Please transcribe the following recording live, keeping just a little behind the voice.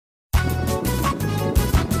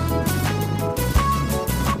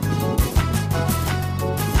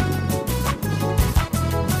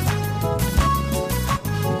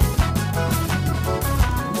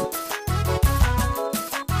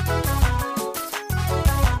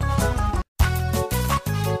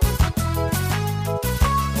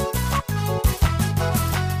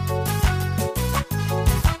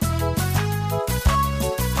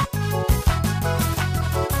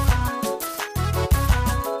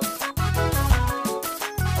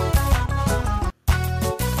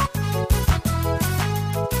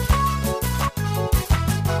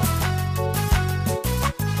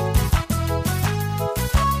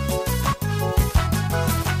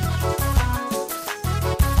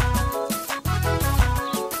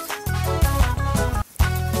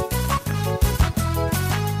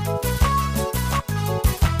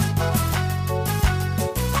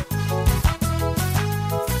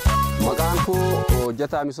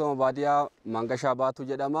hojjetaa misooma baadiyyaa Mangashaa Baatu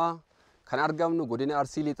jedhama. Kan argamnu godina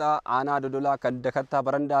Arsii Lixaa aanaa Dodolaa kan dakattaa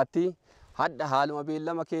barandaatti hadda haaluma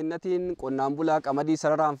beellama keenyatiin qonnaan bulaa qamadii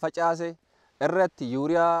sararaan facaase irratti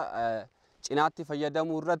yuuriyaa cinaatti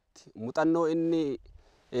fayyadamuu irratti muuxannoo inni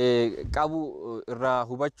qabu irraa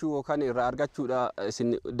hubachuu yookaan irraa argachuudha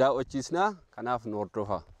isin daawwachiisna. Kanaaf nu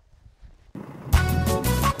hordofaa.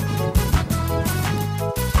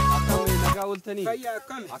 Ultani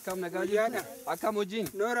akkam nagaa jirtu akkam hojiin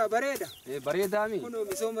noora bareeda bareedaami kuno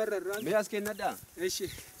misooma irraa mee as kennadha eeshi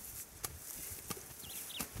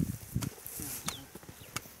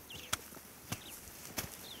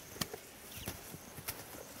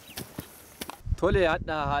tole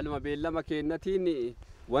hadda haaluma beellama keenyatiin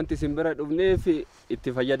wanti simbira dhufneef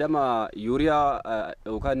itti fayyadama yuuriyaa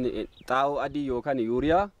yookaan xaa'oo adii yookaan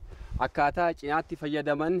yuuriyaa akkaataa cinaatti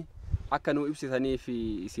fayyadaman akka nu ibsitanii fi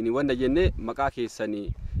isin wanda jenne maqaa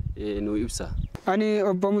keessanii nu ibsa. Ani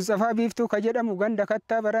obbo Mustafaa Biiftuu ka jedhamu ganda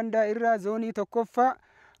kattaa barandaa irraa zoonii tokkoffaa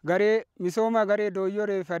garee misooma garee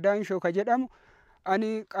Dooyyoree Fadaanshoo ka jedhamu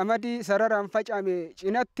ani qamadii sararaan facame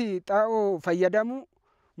cinatti xaa'oo fayyadamu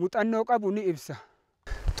muuxannoo qabu ni ibsa.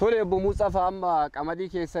 Tole obbo Mustafaa amma qamadii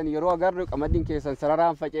keessan yeroo agarru qamadiin keessan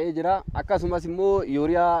sararaan faca'ee jira akkasumas immoo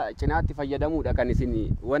yuuriyaa cinaatti fayyadamuudha kan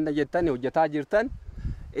isin wanda jettan hojjetaa jirtan.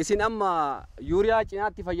 Isin amma yuuriyaa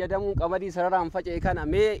cinaatti fayyadamuun qamadii sararaan faca'e kana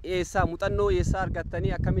mee eessaa muuxannoo eessaa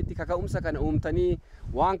argattanii akkamitti kaka'umsa kana uumtanii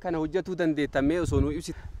waan kana hojjetuu dandeettan mee osoo nu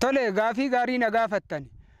ibsitu. Tole gaafii gaarii na gaafattani.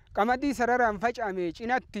 Qamadii sararaan faca'ame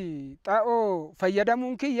cinatti xaa'oo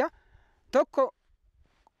fayyadamuun kiyya tokko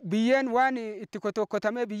biyyeen waan itti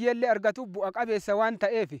kotokkotamee biyyeellee argatu bu'a qabeessa waan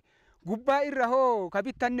ta'eef gubbaa irra hoo ka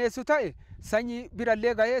bittanneessu ta'e sanyii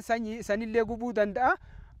birallee gahee sanyii sanillee gubuu danda'a.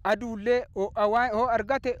 Aduullee hoo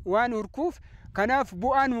argate waan urkuuf kanaaf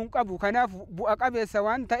bu'aan hin qabu kanaaf bu'a qabeessa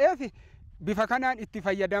waan ta'eef bifa kanaan itti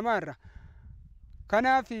fayyadamaarra.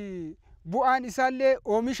 Kanaaf bu'aan isaallee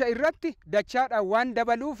oomisha irratti dachaadhaan waan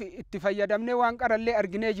dabaluuf itti fayyadamnee waan qarallee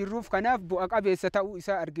arginee jirruuf kanaaf bu'a qabeessa ta'uu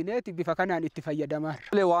isaa argineeti bifa kanaan itti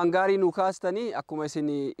fayyadamaarra. Waan gaarii nu kaastanii akkuma isin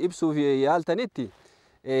ibsuuf yaaltanitti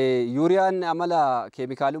yuuriyaan amala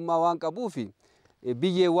keemikaalummaa waan qabuuf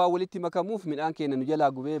biyyee waa walitti makamuuf midhaan keenya nu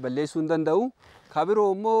jalaa gubee balleessuu hin danda'u.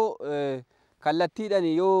 Kabiroo immoo kallattiidhaan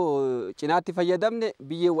yoo cinaatti fayyadamne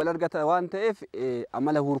biyyee wal argata waan ta'eef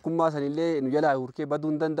amala hurkummaa sanillee nu jalaa hurkee baduu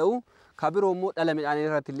hin danda'u. Kabiroo immoo dhala midhaanii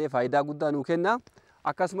irratti illee faayidaa guddaa nu kenna.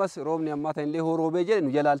 Akkasumas roobni ammaatan illee hoo roobee jedhe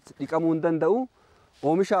nu jalaa dhiqamuu hin danda'u.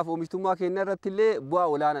 Oomishaaf oomishtummaa keenya irratti illee bu'aa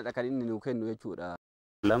olaanaadha kan inni nu kennu jechuudha.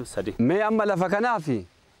 Mee amma lafa kanaaf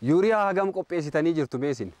yuuriyaa hagam qopheessitanii jirtu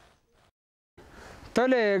meesin?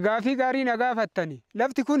 Tole gaafii gaarii na gaafattani.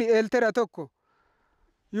 Lafti kun eeltera tokko.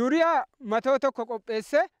 Yuuriyaa matoo tokko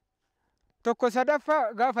qopheesse tokko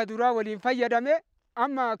sadaffaa gaafa duraa waliin fayyadame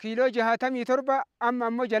amma kiiloo 67 amma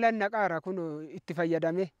ammoo jalan naqaara kun itti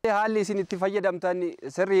fayyadame. Haalli isin itti fayyadamtan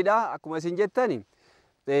sirriidha akkuma isin jettani.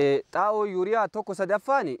 Xaa'oo yuuriyaa tokko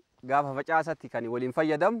sadaffaan gaafa facaasatti kan waliin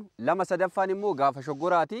fayyadamnu lama sadaffaan immoo gaafa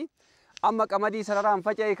shoggoraati. Amma qamadii sararaan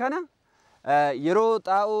faca'e kana yeroo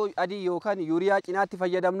xaa'oo adii yookaan yuuriyaa cinaatti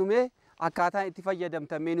fayyadamnu mee akkaataa itti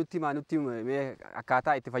fayyadamtan mee nutti himaa nutti mee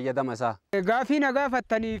akkaataa itti fayyadama isaa. Gaafii na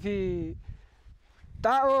gaafattanii fi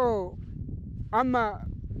xaa'oo amma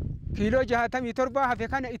kiiloo 67 hafe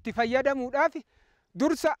kana itti fayyadamuudhaaf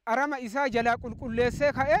dursa arama isaa jalaa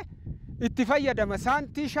qulqulleessee ka'ee itti fayyadama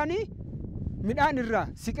saantii 5 midhaan irraa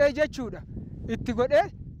siqee jechuudha itti godhee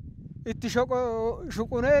itti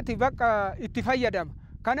shuquneeti bakka itti fayyadama.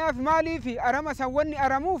 Kanaaf maaliif arama san wanni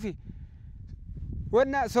aramuuf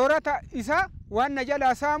wanna soorata isaa waan na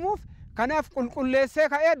jalaa saamuuf kanaaf qulqulleessee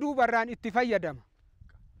ka'ee duubarraan itti fayyadama.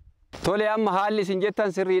 Tole amma haalli isin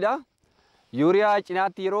jettan sirriidha. Yuuriyaa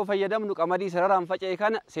cinaatti yeroo fayyadamnu qamadii sararaan faca'e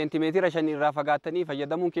kana seentimeetira 5 irraa fagaattanii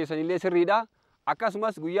fayyadamuun keessanillee sirriidha.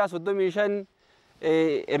 Akkasumas guyyaa 35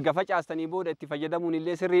 erga facaastanii booda itti fayyadamuun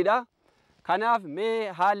illee sirriidha. Kanaaf mee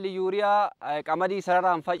haalli yuuriyaa qamadii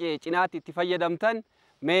sararaan faca'e cinaatti itti fayyadamtan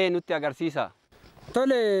mee nutti agarsiisa.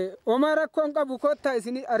 Tole homaa rakkoon qabu kottaa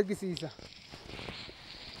isin argisiisa.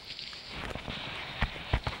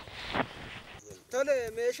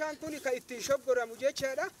 Tole meeshaan kun kan ittiin shoggoramu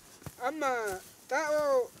jechaadha. Amma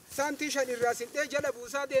xaa'oo saantii 5 irraa sindhee jala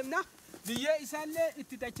buusaa deemna. Biyyee isaallee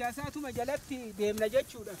itti dachaasaatuma jalatti deemna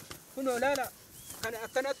jechuudha. Kunoo laala kana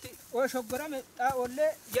akkanatti oo shoggorame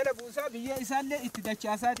xaa'oollee jala buusaa biyyee isaallee itti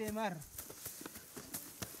dachaasaa deemaarra.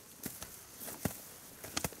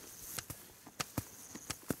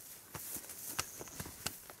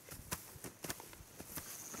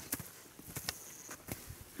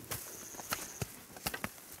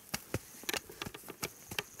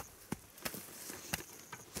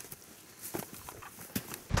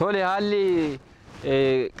 Tole haalli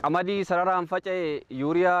qamadii sararaan faca'e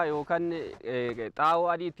yuuriyaa yookaan xaa'oo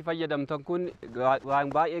adii itti fayyadamtan kun waan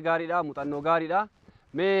baay'ee gaariidha, muuxannoo gaariidha.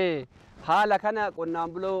 Mee haala kana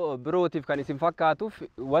qonnaan buloo birootiif kan isin fakkaatuuf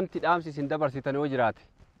wanti dhaamsi isin dabarsitan yoo jiraate?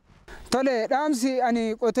 Tole dhaamsi ani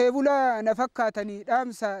qotee bulaa na fakkaatanii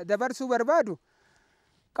dhaamsa dabarsuu barbaadu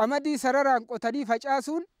qamadii sararaan qotanii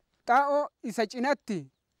facaasuun xaa'oo isa cinatti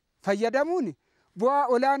fayyadamuun bu'aa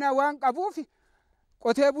olaanaa waan qabuuf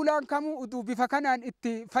qotee bulaan kamuu utuu bifa kanaan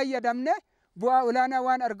itti fayyadamne bu'aa olaanaa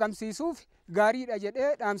waan argamsiisuuf gaariidha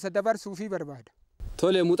jedhee dhaamsa dabarsuufii barbaada.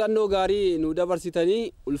 Tole muuxannoo gaarii nu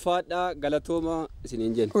dabarsitanii ulfaadhaa galatooma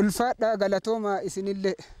isiniin jenna. Ulfaadhaa galatooma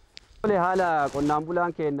isinillee. Tole haala qonnaan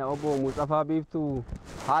bulaan keenya obbo Mustafa Biiftuu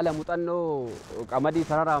haala muuxannoo qamadii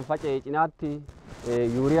sararaan faca'e cinaatti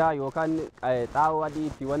yuuriyaa yookaan xaa'oo adii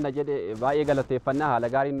itti wanna jedhe baay'ee galateeffannaa haala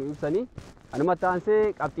gaariin nu ibsanii. Anumatti aansee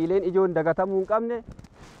qabxiileen ijoon dagatamuu hin qabne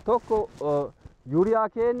tokko yuuriyaa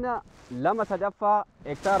keenya 2/3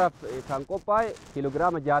 hektaaraaf kan qophaa'e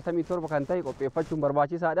kiiloogiraama 67 kan ta'e qopheeffachuun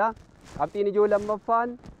barbaachisaadha. Qabxiin ijoo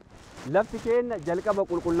lammaffaan lafti keenya jalqaba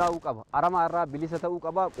qulqullaa'uu qaba. Aramaa irraa bilisa ta'uu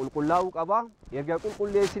qaba, qulqullaa'uu qaba. Erga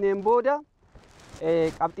qulqulleessineen booda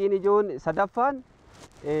qabxiin ijoon sadaffaan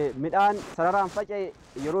midhaan sararaan faca'e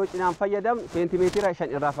yeroo cinaan fayyadamnu seentimeetira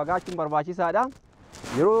 5 irraa fagaachuun barbaachisaadha.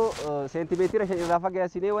 Yeroo seentimeetira 5 irraa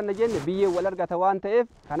fagaassinee wanna jenne biyyee wal argata waan ta'eef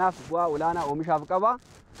kanaaf bu'aa olaanaa oomishaaf qaba.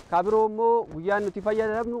 Kabiroo immoo guyyaan nuti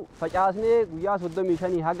fayyadamnu facaasnee guyyaa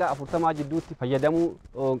 35 haga 40 jidduutti fayyadamuu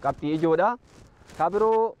qabxii ijoodha.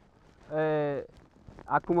 Kabiroo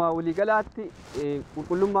akkuma waliigalaatti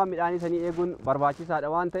qulqullummaa midhaanii sanii eeguun barbaachisaadha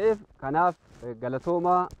waan ta'eef kanaaf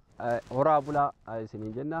galatoomaa horaa bulaa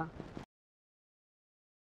isiniin jenna.